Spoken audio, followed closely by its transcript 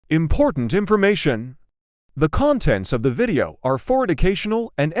Important information. The contents of the video are for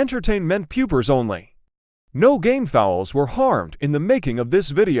educational and entertainment purposes only. No gamefowls were harmed in the making of this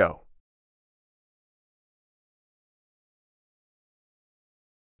video.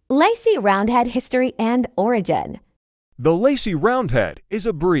 Lacy Roundhead history and origin. The Lacy Roundhead is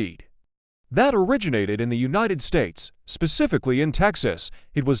a breed that originated in the United States, specifically in Texas.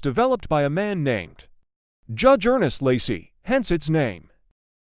 It was developed by a man named Judge Ernest Lacy, hence its name.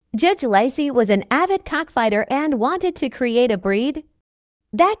 Judge Lacy was an avid cockfighter and wanted to create a breed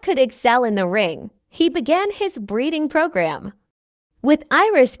that could excel in the ring. He began his breeding program with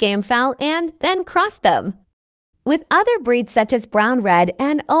Irish gamefowl and then crossed them with other breeds such as brown red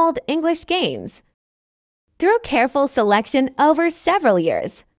and Old English games. Through careful selection over several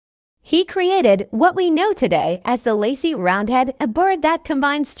years, he created what we know today as the Lacy Roundhead, a bird that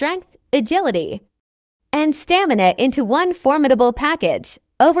combines strength, agility, and stamina into one formidable package.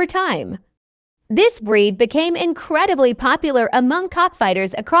 Over time, this breed became incredibly popular among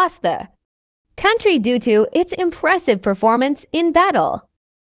cockfighters across the country due to its impressive performance in battle.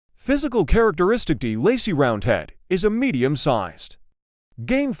 Physical characteristic: The Lacy Roundhead is a medium-sized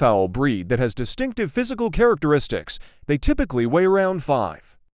gamefowl breed that has distinctive physical characteristics. They typically weigh around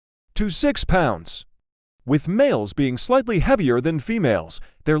 5 to 6 pounds, with males being slightly heavier than females.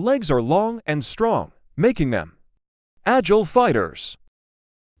 Their legs are long and strong, making them agile fighters.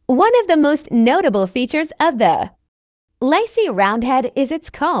 One of the most notable features of the Lacy Roundhead is its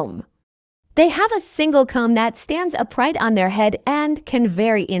comb. They have a single comb that stands upright on their head and can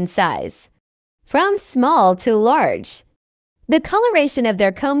vary in size, from small to large. The coloration of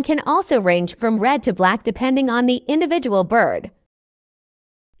their comb can also range from red to black depending on the individual bird.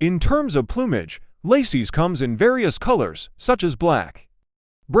 In terms of plumage, Lacy's comes in various colors such as black,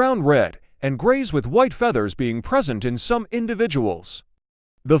 brown, red, and grays, with white feathers being present in some individuals.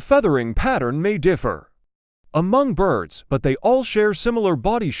 The feathering pattern may differ among birds, but they all share similar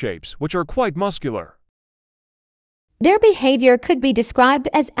body shapes, which are quite muscular. Their behavior could be described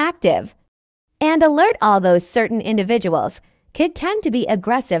as active and alert, although certain individuals could tend to be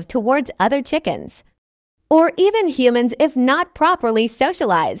aggressive towards other chickens or even humans if not properly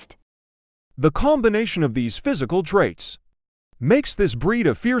socialized. The combination of these physical traits makes this breed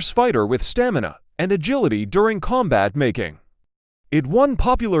a fierce fighter with stamina and agility during combat, making it one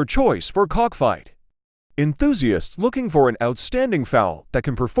popular choice for cockfight enthusiasts looking for an outstanding fowl that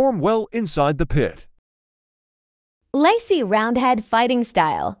can perform well inside the pit. Lacy Roundhead fighting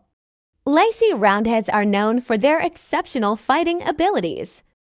style. Lacy Roundheads are known for their exceptional fighting abilities,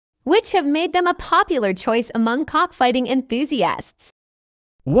 which have made them a popular choice among cockfighting enthusiasts.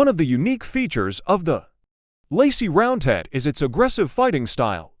 One of the unique features of the Lacy Roundhead is its aggressive fighting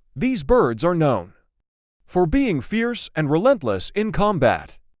style. These birds are known for being fierce and relentless in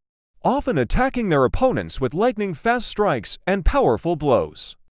combat, often attacking their opponents with lightning-fast strikes and powerful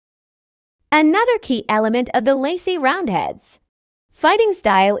blows. Another key element of the Lacy Roundhead's fighting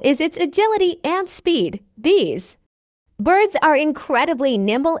style is its agility and speed. These birds are incredibly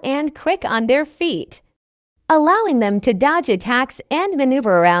nimble and quick on their feet, allowing them to dodge attacks and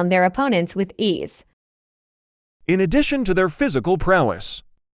maneuver around their opponents with ease. In addition to their physical prowess,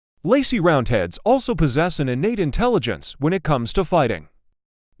 Lacy Roundheads also possess an innate intelligence when it comes to fighting.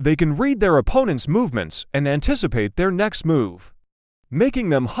 They can read their opponent's movements and anticipate their next move, making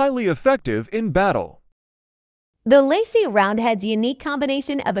them highly effective in battle. The Lacy Roundhead's unique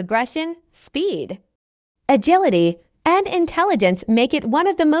combination of aggression, speed, agility, and intelligence make it one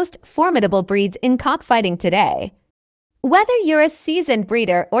of the most formidable breeds in cockfighting today. Whether you're a seasoned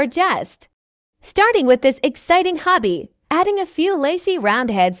breeder or just starting with this exciting hobby, adding a few Lacy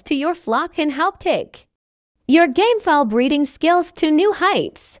Roundheads to your flock can help take your gamefowl breeding skills to new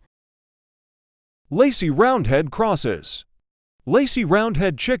heights. Lacy Roundhead crosses. Lacy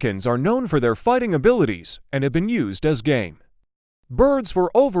Roundhead chickens are known for their fighting abilities and have been used as game birds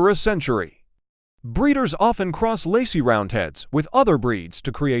for over a century. Breeders often cross Lacy Roundheads with other breeds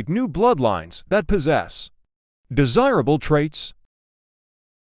to create new bloodlines that possess desirable traits.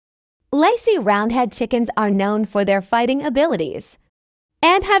 Lacy Roundhead chickens are known for their fighting abilities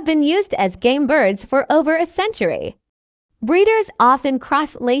and have been used as game birds for over a century. Breeders often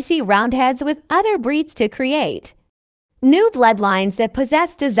cross Lacy Roundheads with other breeds to create new bloodlines that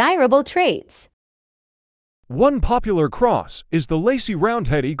possess desirable traits. One popular cross is the Lacy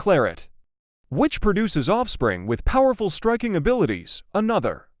Roundhead Eclairette, which produces offspring with powerful striking abilities.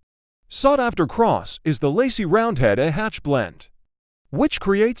 Another sought-after cross is the Lacy Roundhead A Hatch blend, which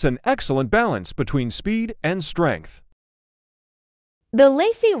creates an excellent balance between speed and strength. The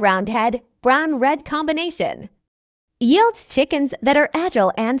Lacy Roundhead brown-red combination. yields chickens that are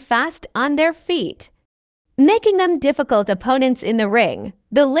agile and fast on their feet, making them difficult opponents in the ring.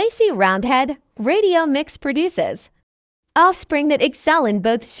 The Lacy Roundhead radio mix produces offspring that excel in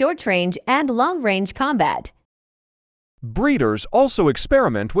both short-range and long-range combat. Breeders also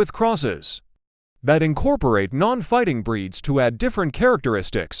experiment with crosses that incorporate non-fighting breeds to add different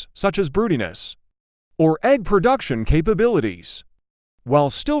characteristics such as broodiness or egg production capabilities, while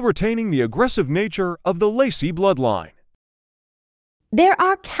still retaining the aggressive nature of the Lacy bloodline. There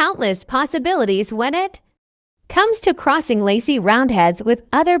are countless possibilities when it comes to crossing Lacy Roundheads with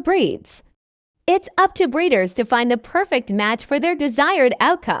other breeds. It's up to breeders to find the perfect match for their desired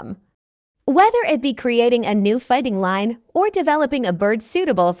outcome, whether it be creating a new fighting line or developing a bird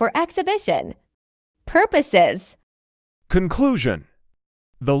suitable for exhibition purposes. Conclusion: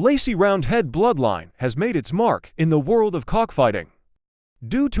 the Lacy Roundhead bloodline has made its mark in the world of cockfighting.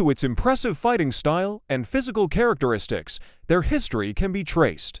 Due to its impressive fighting style and physical characteristics, their history can be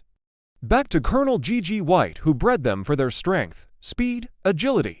traced back to Colonel G.G. White, who bred them for their strength, speed,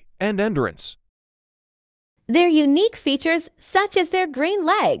 agility, and endurance. Their unique features, such as their green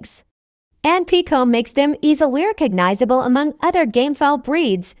legs and peacoat, makes them easily recognizable among other gamefowl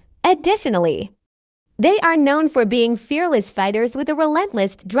breeds. Additionally, they are known for being fearless fighters with a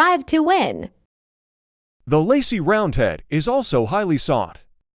relentless drive to win. The Lacy Roundhead is also highly sought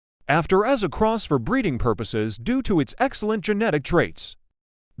after as a cross for breeding purposes due to its excellent genetic traits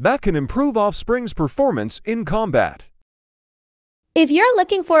that can improve offspring's performance in combat. If you're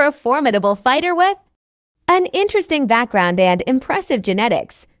looking for a formidable fighter with an interesting background and impressive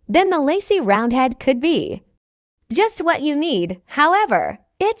genetics, then the Lacy Roundhead could be just what you need. However,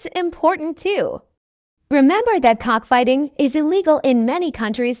 it's important to remember that cockfighting is illegal in many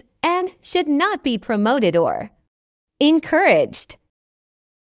countries and should not be promoted or encouraged.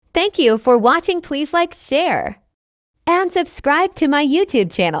 Thank you for watching. Please like, share, and subscribe to my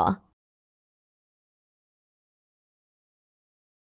YouTube channel.